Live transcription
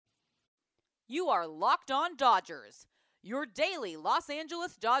You are Locked On Dodgers, your daily Los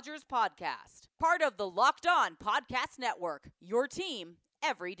Angeles Dodgers podcast. Part of the Locked On Podcast Network, your team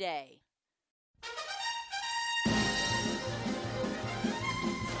every day.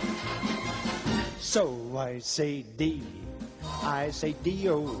 So I say D, I say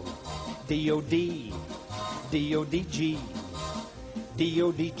D-O, D-O-D, D-O-D-G,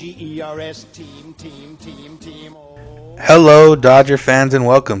 D-O-D-G-E-R-S, team, oh. Hello, Dodger fans, and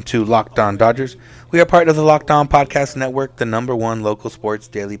welcome to Locked On Dodgers. We are part of the Locked On Podcast Network, the #1 local sports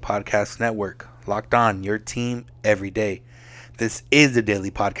daily podcast network. Locked On, your team every day. This is the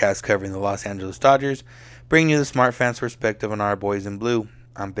daily podcast covering the Los Angeles Dodgers, bringing you the smart fans' perspective on our boys in blue.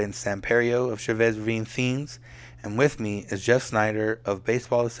 I'm Ben Samperio of Chavez Ravine Themes, and with me is Jeff Snyder of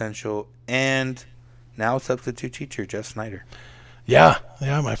Baseball Essential and now substitute teacher Jeff Snyder. Yeah,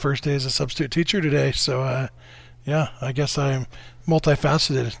 my first day as a substitute teacher today, so I guess I'm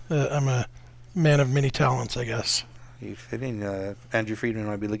multifaceted. I'm a man of many talents, I guess. You fit in. Andrew Friedman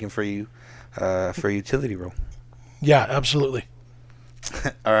might be looking for you for a utility role. Yeah, absolutely.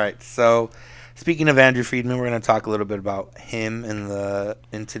 All right, so speaking of Andrew Friedman, we're going to talk a little bit about him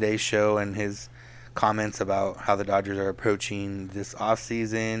in today's show and his comments about how the Dodgers are approaching this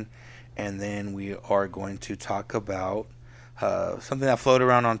offseason. And then we are going to talk about something that floated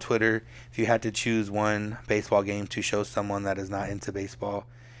around on Twitter. If you had to choose one baseball game to show someone that is not into baseball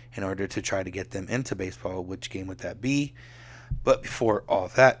in order to try to get them into baseball, which game would that be? But before all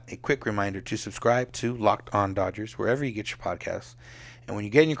that, a quick reminder to subscribe to Locked On Dodgers wherever you get your podcasts. And when you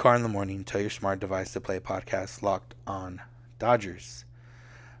get in your car in the morning, tell your smart device to play podcast Locked On Dodgers.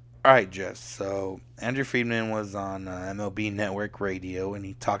 All right, Jess. So Andrew Friedman was on MLB Network Radio, and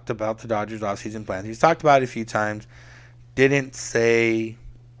he talked about the Dodgers' offseason plans. He's talked about it a few times. Didn't say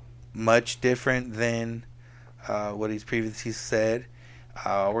much different than what he's previously said.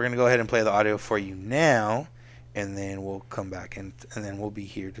 We're going to go ahead and play the audio for you now, and then we'll come back, and then we'll be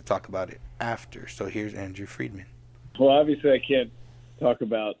here to talk about it after. So here's Andrew Friedman. Well, obviously I can't talk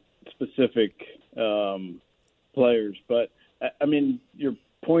about specific players, but, I mean, your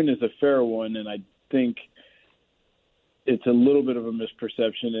point is a fair one, and I think it's a little bit of a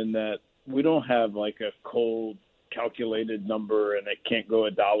misperception in that we don't have like a cold calculated number and it can't go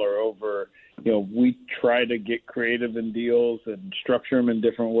 $1 over. You know, we try to get creative in deals and structure them in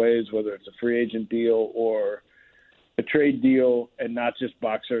different ways, whether it's a free agent deal or a trade deal, and not just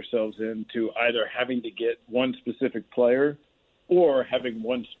box ourselves into either having to get one specific player or having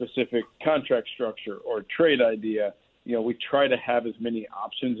one specific contract structure or trade idea. You know, we try to have as many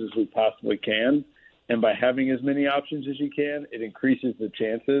options as we possibly can. And by having as many options as you can, it increases the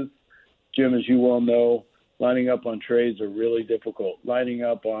chances. Jim, as you well know, lining up on trades are really difficult. Lining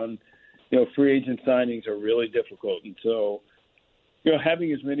up on, free agent signings are really difficult. And so,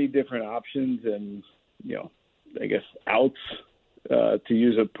 having as many different options and, I guess outs, to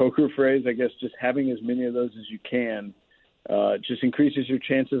use a poker phrase, I guess just having as many of those as you can just increases your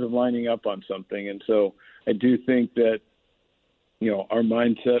chances of lining up on something. And so I do think that, our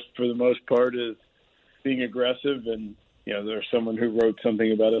mindset for the most part is being aggressive. And, there's someone who wrote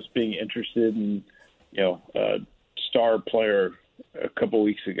something about us being interested in, a star player a couple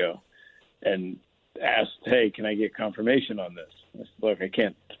weeks ago and asked, hey, can I get confirmation on this? I said, look, I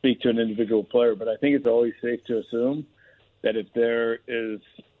can't speak to an individual player, but I think it's always safe to assume that if there is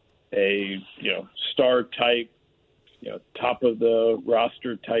a, star type, top of the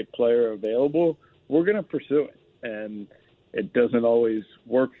roster type player available, we're going to pursue it. And it doesn't always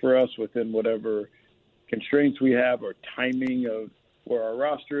work for us within whatever constraints we have or timing of where our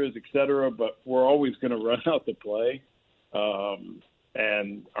roster is, et cetera, but we're always going to run out the play.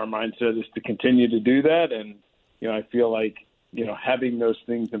 And our mindset is to continue to do that. And, I feel like, having those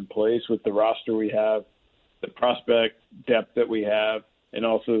things in place with the roster we have, the prospect depth that we have, and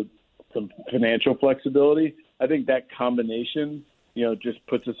also some financial flexibility, I think that combination, just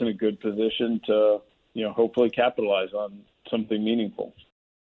puts us in a good position to, hopefully capitalize on something meaningful.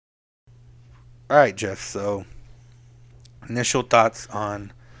 All right, Jeff. So initial thoughts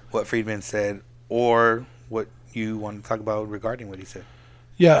on what Friedman said or what you want to talk about regarding what he said.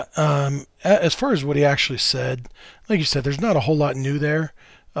 Yeah, as far as what he actually said, like you said, there's not a whole lot new there.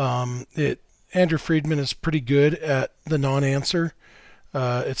 Andrew Friedman is pretty good at the non-answer.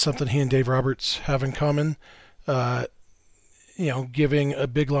 It's something he and Dave Roberts have in common. Giving a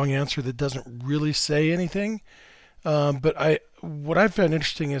big long answer that doesn't really say anything. But what I found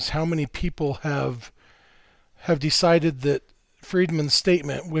interesting is how many people have decided that Friedman's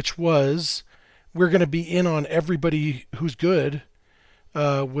statement, which was, we're going to be in on everybody who's good,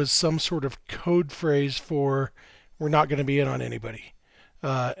 was some sort of code phrase for we're not going to be in on anybody.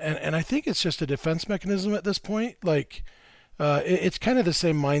 And I think it's just a defense mechanism at this point. Like, it's kind of the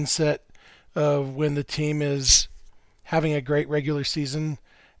same mindset of when the team is having a great regular season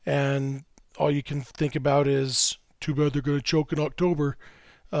and all you can think about is, too bad they're going to choke in October,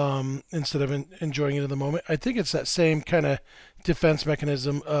 instead of enjoying it in the moment. I think it's that same kind of defense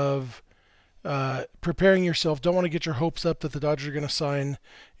mechanism of preparing yourself. Don't want to get your hopes up that the Dodgers are going to sign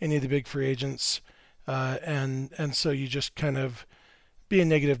any of the big free agents, and so you just kind of be a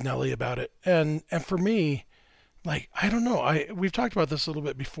negative Nelly about it. And for me, like, I don't know. We've talked about this a little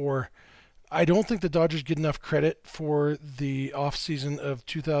bit before. I don't think the Dodgers get enough credit for the offseason of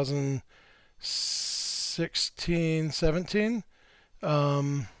 2016-17.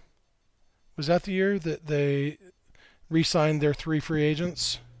 Was that the year that they re-signed their 3 free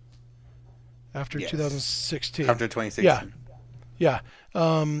agents after 2016? After 2016. Yeah.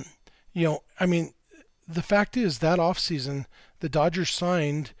 I mean, the fact is that offseason, the Dodgers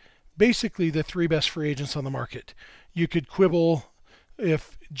signed basically the 3 best free agents on the market. You could quibble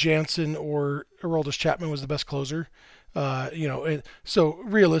if Jansen or Aroldis Chapman was the best closer. So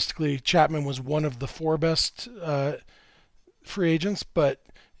realistically, Chapman was one of the 4 best free agents, but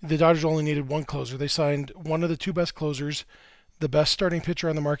the Dodgers only needed 1 closer. They signed one of the 2 best closers, the best starting pitcher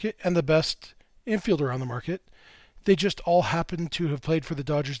on the market, and the best infielder on the market. They just all happened to have played for the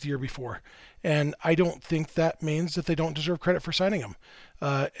Dodgers the year before. And I don't think that means that they don't deserve credit for signing them.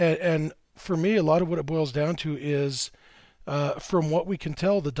 And for me, a lot of what it boils down to is, from what we can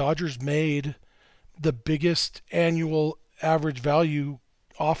tell, the Dodgers made the biggest annual average value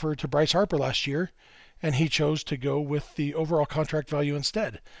offer to Bryce Harper last year, and he chose to go with the overall contract value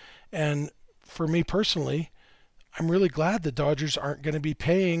instead. And for me personally, I'm really glad the Dodgers aren't going to be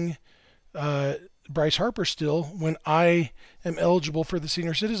paying Bryce Harper still when I am eligible for the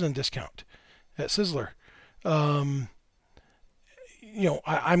senior citizen discount at Sizzler. I'm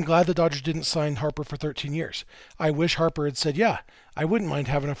glad the Dodgers didn't sign Harper for 13 years. I wish Harper had said, yeah, I wouldn't mind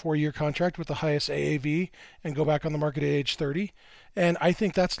having a 4-year contract with the highest AAV and go back on the market at age 30. And I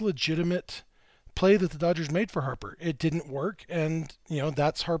think that's a legitimate play that the Dodgers made for Harper. It didn't work, and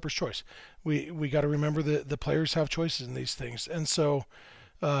that's Harper's choice. We got to remember that the players have choices in these things. And so,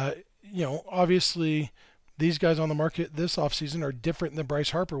 obviously these guys on the market this offseason are different than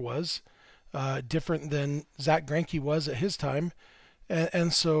Bryce Harper was, different than Zach Greinke was at his time.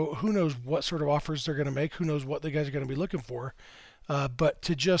 And so who knows what sort of offers they're going to make, who knows what the guys are going to be looking for. But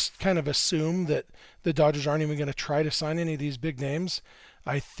to just kind of assume that the Dodgers aren't even going to try to sign any of these big names,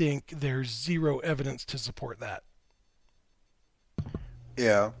 I think there's zero evidence to support that.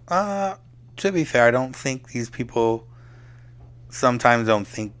 Yeah. To be fair, I don't think these people sometimes don't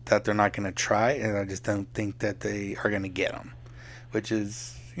think that they're not going to try, and I just don't think that they are going to get them, which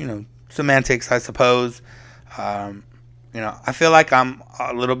is, semantics, I suppose. I feel like I'm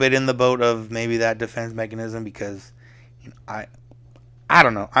a little bit in the boat of maybe that defense mechanism because I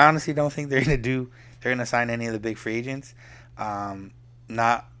don't know. I honestly don't think they're going to sign any of the big free agents.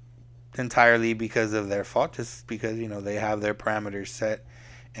 Not entirely because of their fault, just because, they have their parameters set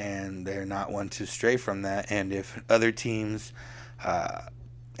and they're not one to stray from that. And if other teams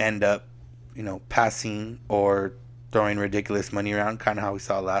end up, passing or throwing ridiculous money around, kind of how we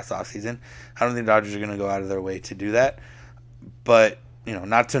saw last offseason, I don't think the Dodgers are going to go out of their way to do that. But,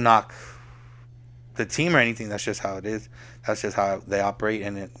 not to knock the team or anything, that's just how it is. That's just how they operate.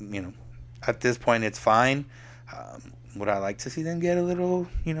 And, at this point, it's fine. Would I like to see them get a little,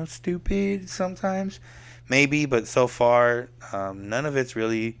 stupid sometimes? Maybe, but so far, none of it's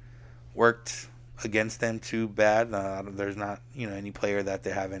really worked against them too bad. There's not, any player that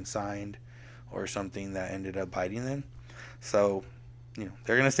they haven't signed or something that ended up biting them. So, they're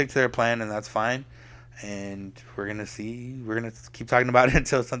going to stick to their plan, and that's fine. And we're going to keep talking about it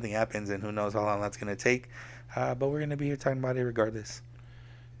until something happens, and who knows how long that's going to take. But we're going to be here talking about it regardless.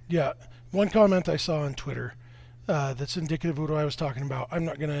 Yeah. One comment I saw on Twitter that's indicative of what I was talking about. I'm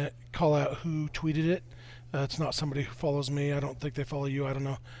not going to call out who tweeted it. It's not somebody who follows me. I don't think they follow you. I don't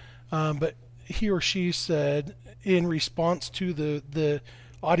know. But he or she said, in response to the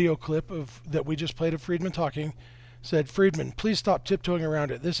audio clip that we just played of Friedman talking, said, "Friedman, please stop tiptoeing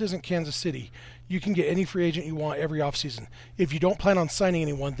around it. This isn't Kansas City. You can get any free agent you want every offseason. If you don't plan on signing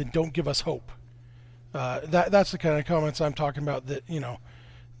anyone, then don't give us hope." That's the kind of comments I'm talking about, that,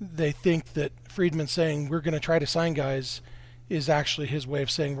 they think that Friedman saying we're going to try to sign guys is actually his way of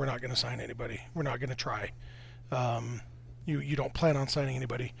saying we're not going to sign anybody. We're not going to try. You don't plan on signing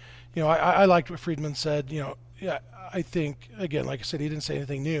anybody. I liked what Friedman said. I think, again, like I said, he didn't say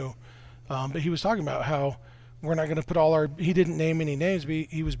anything new, but he was talking about how we're not going to put he didn't name any names, but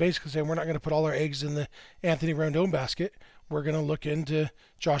he was basically saying we're not going to put all our eggs in the Anthony Rendon basket. we're going to look into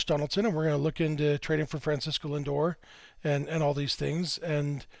Josh Donaldson, and we're going to look into trading for Francisco Lindor and all these things.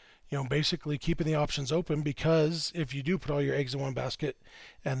 And, basically keeping the options open, because if you do put all your eggs in one basket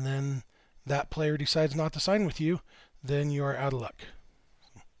and then that player decides not to sign with you, then you're out of luck.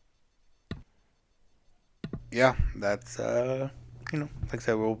 Yeah, that's, like I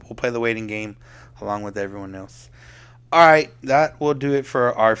said, we'll play the waiting game along with everyone else. All right, that will do it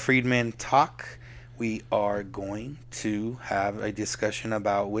for our Friedman talk. We are going to have a discussion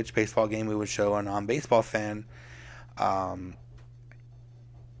about which baseball game we would show a non-baseball fan.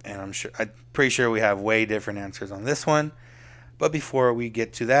 And I'm pretty sure we have way different answers on this one. But before we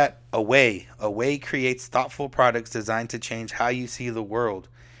get to that, Away creates thoughtful products designed to change how you see the world.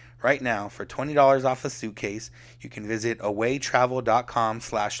 Right now, for $20 off a suitcase, you can visit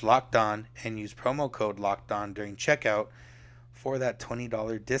awaytravel.com/lockedon and use promo code LOCKEDON during checkout for that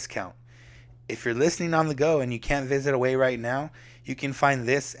 $20 discount. If you're listening on the go and you can't visit Away right now, you can find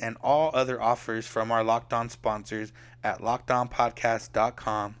this and all other offers from our Locked On sponsors at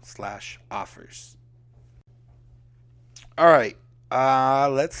lockedonpodcast.com/offers. All right,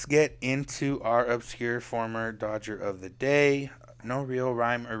 let's get into our obscure former Dodger of the day. No real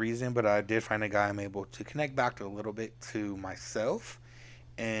rhyme or reason, but I did find a guy I'm able to connect back to a little bit to myself.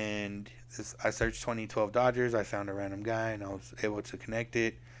 And I searched 2012 Dodgers. I found a random guy, and I was able to connect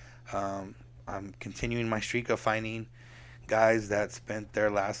it. I'm continuing my streak of finding guys that spent their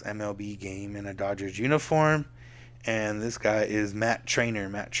last MLB game in a Dodgers uniform. And this guy is Matt Trainer.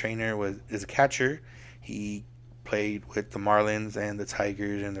 Matt Trainer is a catcher. He played with the Marlins and the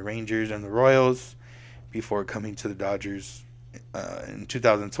Tigers and the Rangers and the Royals before coming to the Dodgers in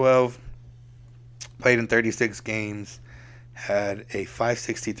 2012. Played in 36 games. Had a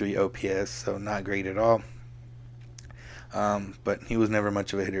 .563 OPS, so not great at all. But he was never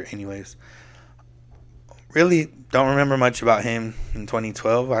much of a hitter anyways. Really don't remember much about him in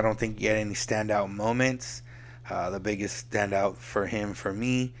 2012. I don't think he had any standout moments. The biggest standout for him, for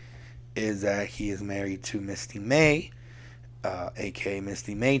me, is that he is married to Misty May, a.k.a.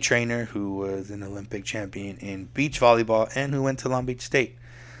 Misty May Trainer, who was an Olympic champion in beach volleyball and who went to Long Beach State.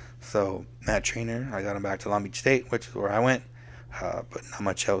 So, Matt Trainer, I got him back to Long Beach State, which is where I went, but not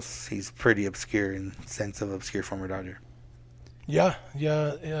much else. He's pretty obscure in the sense of obscure former Dodger. Yeah,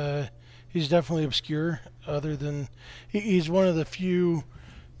 he's definitely obscure, other than he's one of the few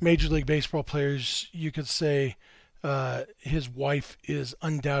Major League Baseball players you could say his wife is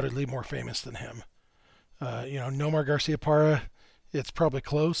undoubtedly more famous than him. Nomar Garciaparra, it's probably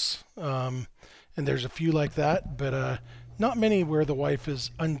close, and there's a few like that, but not many where the wife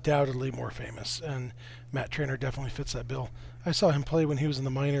is undoubtedly more famous, and Matt Trainer definitely fits that bill. I saw him play when he was in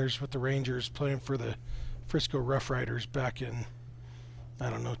the minors with the Rangers, playing for the Frisco Rough Riders back in,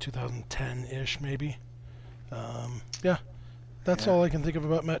 2010-ish maybe. That's all I can think of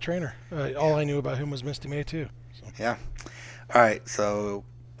about Matt Trainer. All I knew about him was Misty May too. So. Yeah. All right, so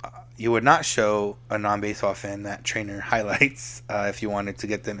you would not show a non-baseball fan Matt Trainer highlights if you wanted to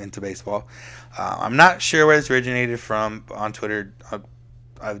get them into baseball. I'm not sure where it's originated from on Twitter.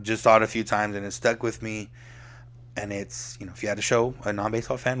 I've just saw it a few times and it stuck with me. And it's, if you had to show a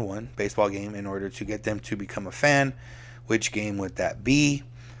non-baseball fan one baseball game in order to get them to become a fan, which game would that be?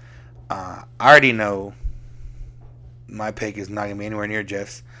 I already know my pick is not going to be anywhere near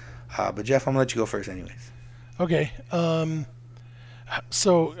Jeff's. But Jeff, I'm going to let you go first anyways. Okay.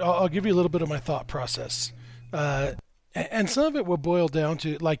 So I'll give you a little bit of my thought process. And some of it will boil down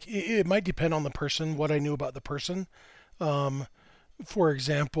to, it might depend on the person, what I knew about the person. For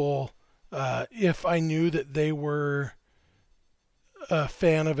example, if I knew that they were a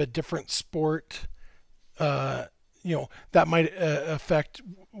fan of a different sport, that might affect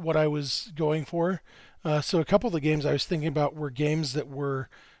what I was going for. So a couple of the games I was thinking about were games that were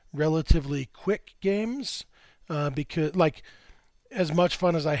relatively quick games, because as much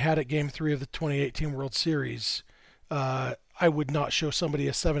fun as I had at Game 3 of the 2018 World Series, I would not show somebody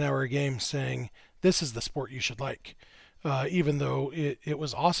a 7-hour game saying, this is the sport you should like, even though it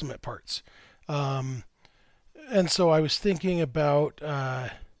was awesome at parts. And so I was thinking about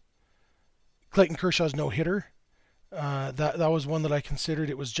Clayton Kershaw's no-hitter. That was one that I considered.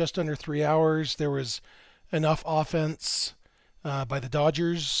 It was just under 3 hours. There was enough offense by the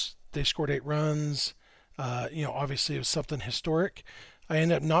Dodgers. They scored 8 runs. Obviously it was something historic. I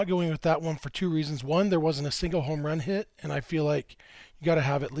ended up not going with that one for 2 reasons. One, there wasn't a single home run hit, and I feel like you got to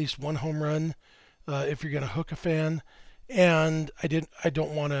have at least one home run if you're going to hook a fan. And I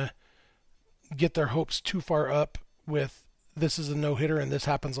don't want to get their hopes too far up with this is a no-hitter and this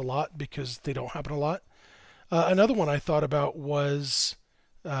happens a lot, because they don't happen a lot. Another one I thought about was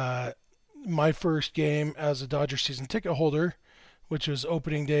my first game as a Dodger season ticket holder, which was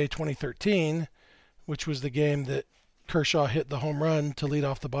opening day 2013, which was the game that Kershaw hit the home run to lead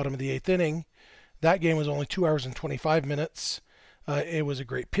off the bottom of the 8th inning. That game was only 2 hours and 25 minutes. It was a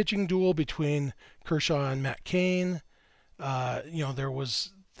great pitching duel between Kershaw and Matt Cain. There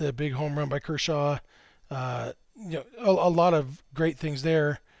was the big home run by Kershaw. A lot of great things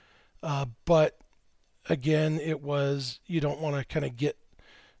there. But again, it was, you don't want to kind of get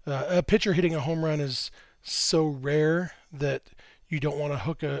a pitcher hitting a home run is so rare that you don't want to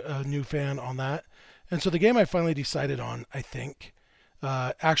hook a new fan on that. And so the game I finally decided on, I think,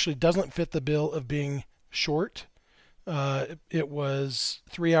 actually doesn't fit the bill of being short. It was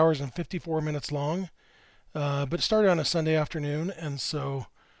 3 hours and 54 minutes long, but it started on a Sunday afternoon, and so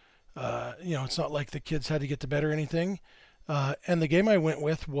it's not like the kids had to get to bed or anything. And the game I went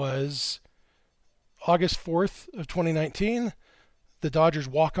with was August 4th of 2019, the Dodgers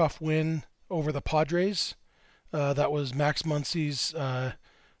walk-off win over the Padres. That was Max Muncy's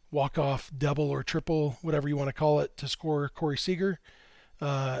walk-off double or triple, whatever you want to call it, to score Corey Seager.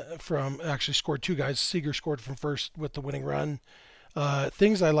 Actually scored 2 guys. Seager scored from first with the winning run.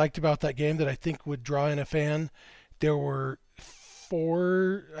 Things I liked about that game that I think would draw in a fan, there were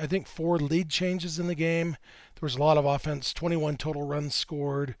 4 lead changes in the game. There was a lot of offense, 21 total runs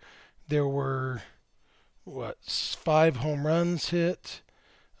scored. There were 5 home runs hit.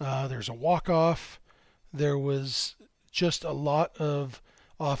 There's a walk-off. There was just a lot of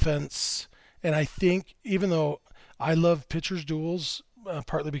offense. And I think, even though I love pitchers' duels,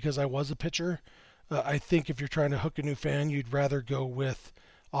 partly because I was a pitcher, I think if you're trying to hook a new fan, you'd rather go with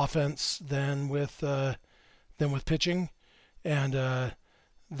offense than with pitching. And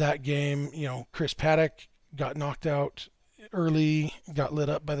that game, Chris Paddock got knocked out early, got lit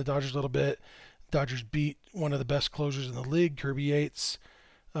up by the Dodgers a little bit. Dodgers beat one of the best closers in the league, Kirby Yates.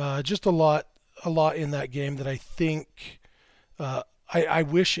 Just a lot in that game that I think I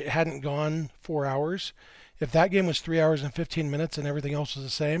wish it hadn't gone 4 hours. If that game was 3 hours and 15 minutes and everything else was the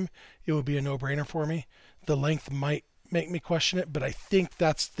same, it would be a no-brainer for me. The length might make me question it, but I think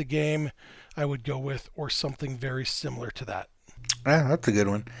that's the game I would go with, or something very similar to that. Yeah, that's a good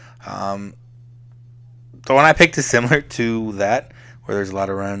one. The one I picked is similar to that, where there's a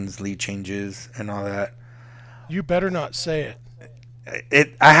lot of runs, lead changes, and all that. You better not say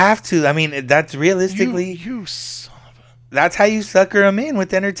it. I have to. I mean, that's realistically. You son of a... That's how you sucker them in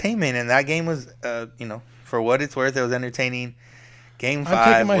with entertainment. And that game was, for what it's worth, it was entertaining. Game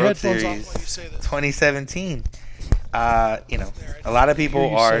 5, World Series, 2017. A lot of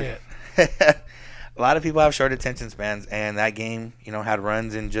people are. A lot of people have short attention spans, and that game, had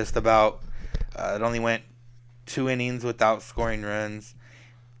runs in just about. It only went 2 innings without scoring runs.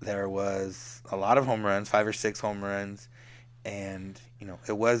 There was a lot of home runs, 5 or 6 home runs, and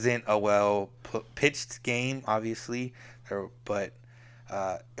it wasn't a well pitched game, obviously. But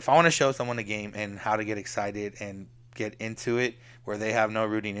if I want to show someone a game and how to get excited and get into it, where they have no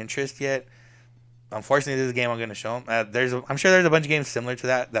rooting interest yet, unfortunately, this is a game I'm going to show them. I'm sure there's a bunch of games similar to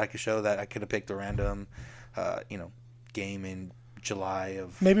that I could show that I could have picked a random, game in July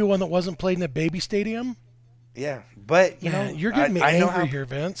of. Maybe one that wasn't played in a baby stadium. Yeah, but you're getting me angry here,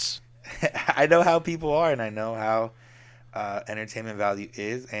 Vince. I know how people are, and I know how entertainment value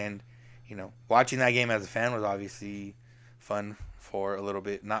is, and watching that game as a fan was obviously fun for a little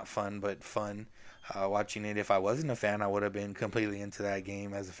bit. Not fun, but fun. Watching it, if I wasn't a fan, I would have been completely into that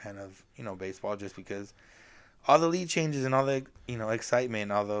game as a fan of baseball, just because all the lead changes and all the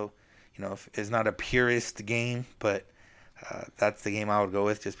excitement. Although it's not a purist game, but that's the game I would go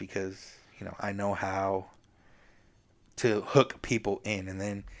with, just because I know how to hook people in, and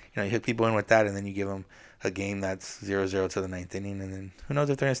then you hook people in with that, and then you give them a game that's 0-0 to the 9th inning, and then who knows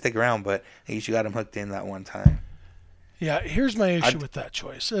if they're gonna stick around, but at least you got them hooked in that one time. Yeah, here's my issue with that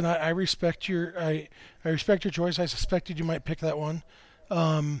choice, and I respect your I respect your choice. I suspected you might pick that one,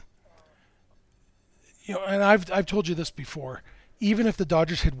 and I've told you this before. Even if the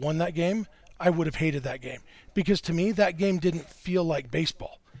Dodgers had won that game, I would have hated that game, because to me that game didn't feel like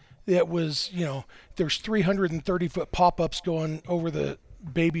baseball. It was there's 330-foot pop-ups going over the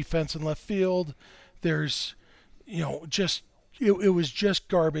baby fence in left field. There's just it was just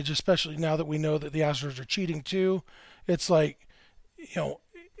garbage, especially now that we know that the Astros are cheating too. It's like,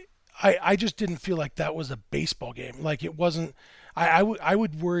 I just didn't feel like that was a baseball game. Like, it wasn't. I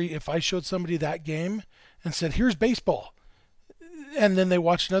would worry if I showed somebody that game and said, "Here's baseball," and then they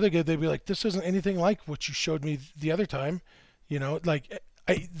watched another game, they'd be like, "This isn't anything like what you showed me the other time."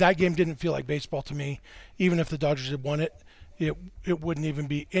 That game didn't feel like baseball to me. Even if the Dodgers had won it, it wouldn't even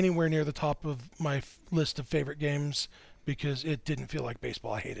be anywhere near the top of my list of favorite games, because it didn't feel like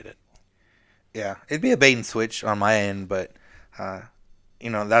baseball. I hated it. Yeah, it'd be a bait and switch on my end, but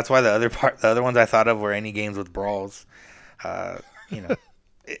that's why the other ones I thought of were any games with brawls. You know,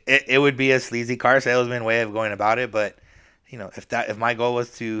 it would be a sleazy car salesman way of going about it, but if my goal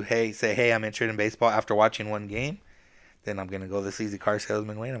was to say hey, I'm interested in baseball after watching one game, then I'm gonna go the sleazy car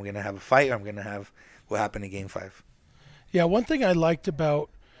salesman way, and I'm gonna have a fight, or I'm gonna have what happened in Game 5. Yeah, one thing I liked about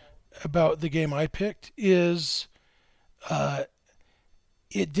the game I picked is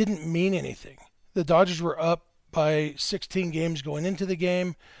it didn't mean anything. The Dodgers were up by 16 games going into the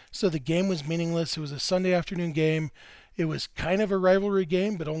game, so the game was meaningless. It was a Sunday afternoon game. It was kind of a rivalry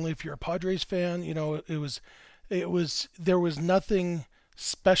game, but only if you're a Padres fan. There was nothing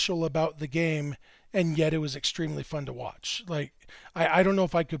special about the game, and yet it was extremely fun to watch. Like, I don't know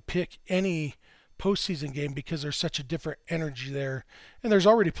if I could pick any postseason game because there's such a different energy there, and there's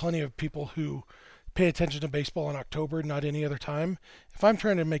already plenty of people who pay attention to baseball in October, not any other time. If I'm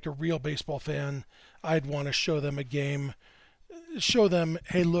trying to make a real baseball fan, I'd want to show them a game, show them,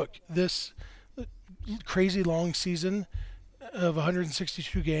 hey, look, this crazy long season of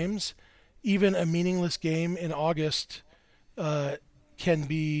 162 games, even a meaningless game in August can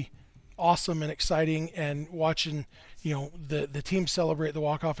be awesome and exciting, and watching the team celebrate the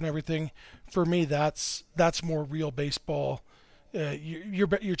walk-off and everything. For me, that's more real baseball.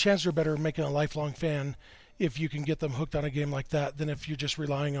 Your chances are better of making a lifelong fan if you can get them hooked on a game like that than if you're just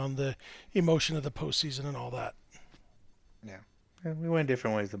relying on the emotion of the postseason and all that. Yeah, we went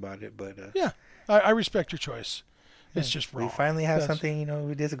different ways about it, but yeah, I respect your choice. It's just wrong. We finally have something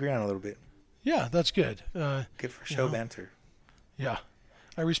we disagree on a little bit. Yeah, that's good. Good for show banter. Yeah,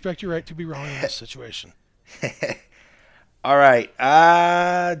 I respect your right to be wrong in this situation. All right,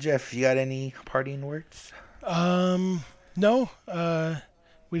 Jeff, you got any parting words? No,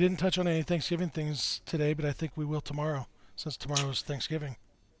 we didn't touch on any Thanksgiving things today, but I think we will tomorrow, since tomorrow's Thanksgiving.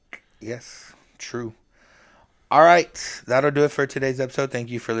 Yes, true. All right, that'll do it for today's episode. Thank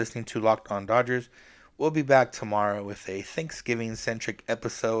you for listening to Locked On Dodgers. We'll be back tomorrow with a Thanksgiving-centric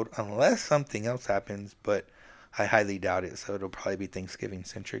episode, unless something else happens, but I highly doubt it, so it'll probably be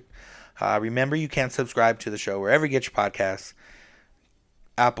Thanksgiving-centric. Remember, you can subscribe to the show wherever you get your podcasts.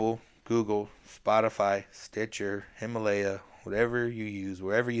 Apple, Google, Spotify, Stitcher, Himalaya, whatever you use,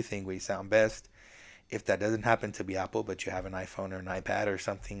 wherever you think we sound best. If that doesn't happen to be Apple, but you have an iPhone or an iPad or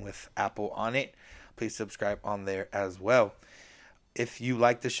something with Apple on it, please subscribe on there as well. If you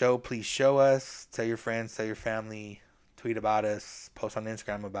like the show, please show us, tell your friends, tell your family, tweet about us, post on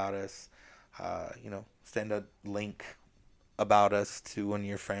Instagram about us, send a link about us to one of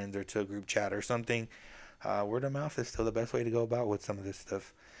your friends or to a group chat or something. Word of mouth is still the best way to go about with some of this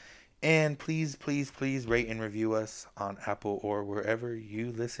stuff. And please, please, please rate and review us on Apple or wherever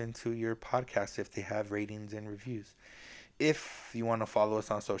you listen to your podcast if they have ratings and reviews. If you want to follow us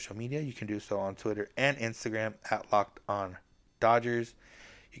on social media, you can do so on Twitter and Instagram at Locked On Dodgers.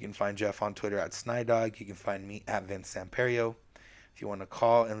 You can find Jeff on Twitter at Snydog. You can find me at Vince Samperio. If you want to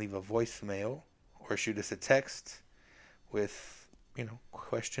call and leave a voicemail or shoot us a text with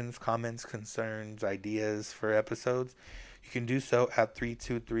questions, comments, concerns, ideas for episodes, you can do so at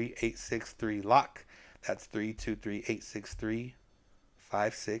 323-863-LOCK. That's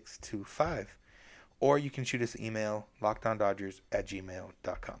 323-863-5625. Or you can shoot us an email,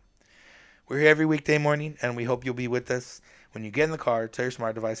 lockedondodgers@gmail.com. We're here every weekday morning, and we hope you'll be with us. When you get in the car, tell your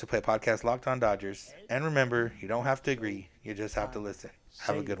smart device to play podcast Locked On Dodgers. And remember, you don't have to agree. You just have to listen.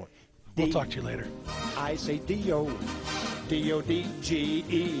 Have a good one. We'll talk to you later. I say D-O, D-O-D-G-E-R-S.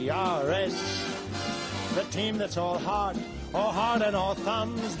 The team that's all heart and all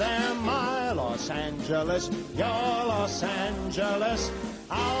thumbs. They're my Los Angeles, your Los Angeles,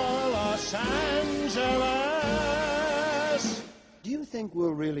 our Los Angeles. Do you think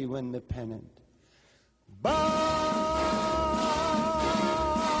we'll really win the pennant? Bye!